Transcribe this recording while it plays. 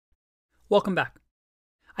Welcome back.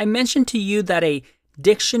 I mentioned to you that a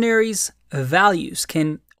dictionary's values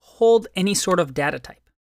can hold any sort of data type.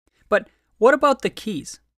 But what about the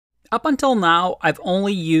keys? Up until now, I've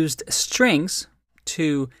only used strings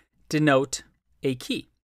to denote a key.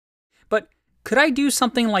 But could I do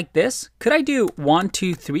something like this? Could I do 1,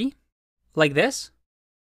 2, 3 like this?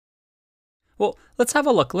 Well, let's have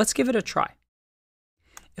a look. Let's give it a try.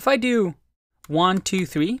 If I do 1, 2,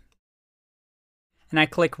 3, and I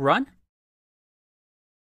click run,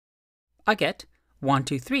 I get 1,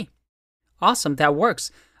 2, 3. Awesome, that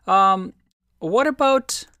works. What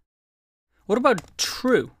about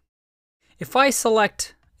true? If I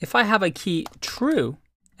have a key true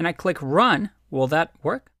and I click run, will that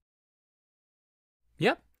work?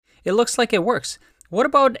 Yep, it looks like it works. What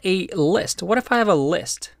about a list? What if I have a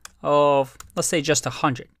list of, let's say, just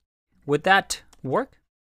 100? Would that work?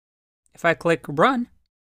 If I click run,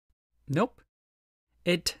 nope,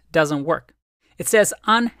 it doesn't work. It says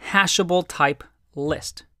unhashable type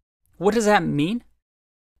list. What does that mean?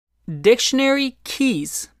 Dictionary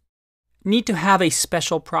keys need to have a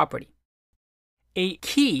special property. A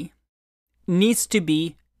key needs to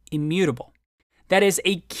be immutable. That is,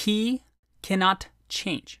 a key cannot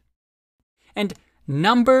change. And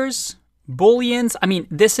numbers, booleans,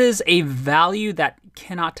 this is a value that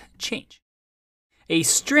cannot change. A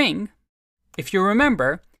string, if you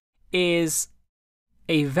remember, is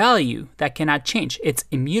a value that cannot change. It's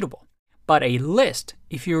immutable. But a list,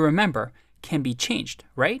 if you remember, can be changed,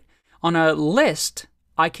 right? On a list,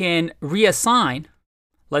 I can reassign,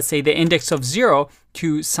 let's say, the index of 0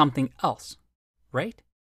 to something else, right?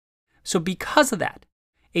 So because of that,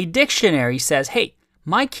 a dictionary says, hey,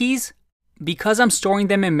 my keys, because I'm storing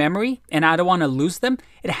them in memory and I don't want to lose them,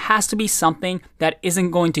 it has to be something that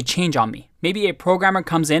isn't going to change on me. Maybe a programmer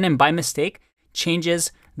comes in and by mistake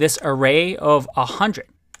changes this array of 100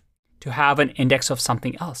 to have an index of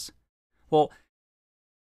something else. Well,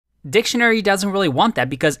 dictionary doesn't really want that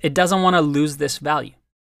because it doesn't want to lose this value.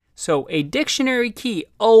 So a dictionary key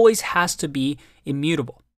always has to be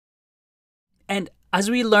immutable. And as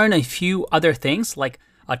we learn a few other things like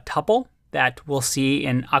a tuple that we'll see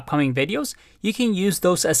in upcoming videos, you can use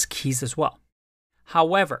those as keys as well.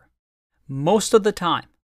 However, most of the time,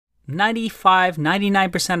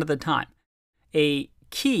 99% of the time, a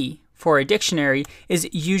key for a dictionary is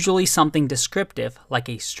usually something descriptive like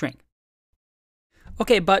a string.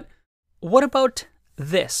 Okay, but what about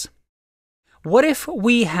this? What if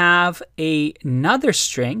we have another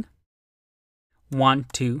string, 1,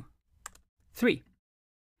 2, 3,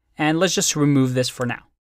 and let's just remove this for now.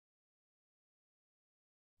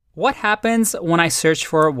 What happens when I search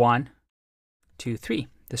for 1, 2, 3,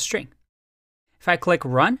 the string? If I click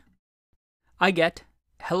run, I get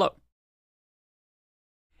hello.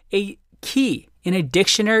 A key in a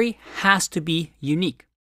dictionary has to be unique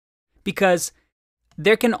because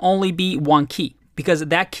there can only be one key, because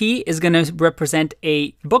that key is going to represent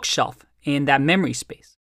a bookshelf in that memory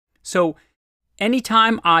space. So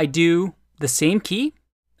anytime I do the same key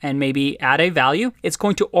and maybe add a value, it's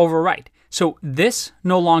going to overwrite. So this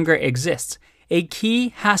no longer exists. A key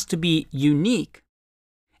has to be unique,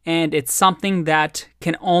 and it's something that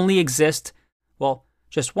can only exist, well,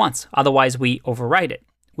 just once. Otherwise, we overwrite it,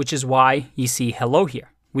 which is why you see hello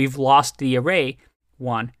here. We've lost the array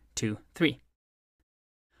 1, 2, 3.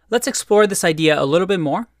 Let's explore this idea a little bit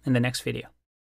more in the next video.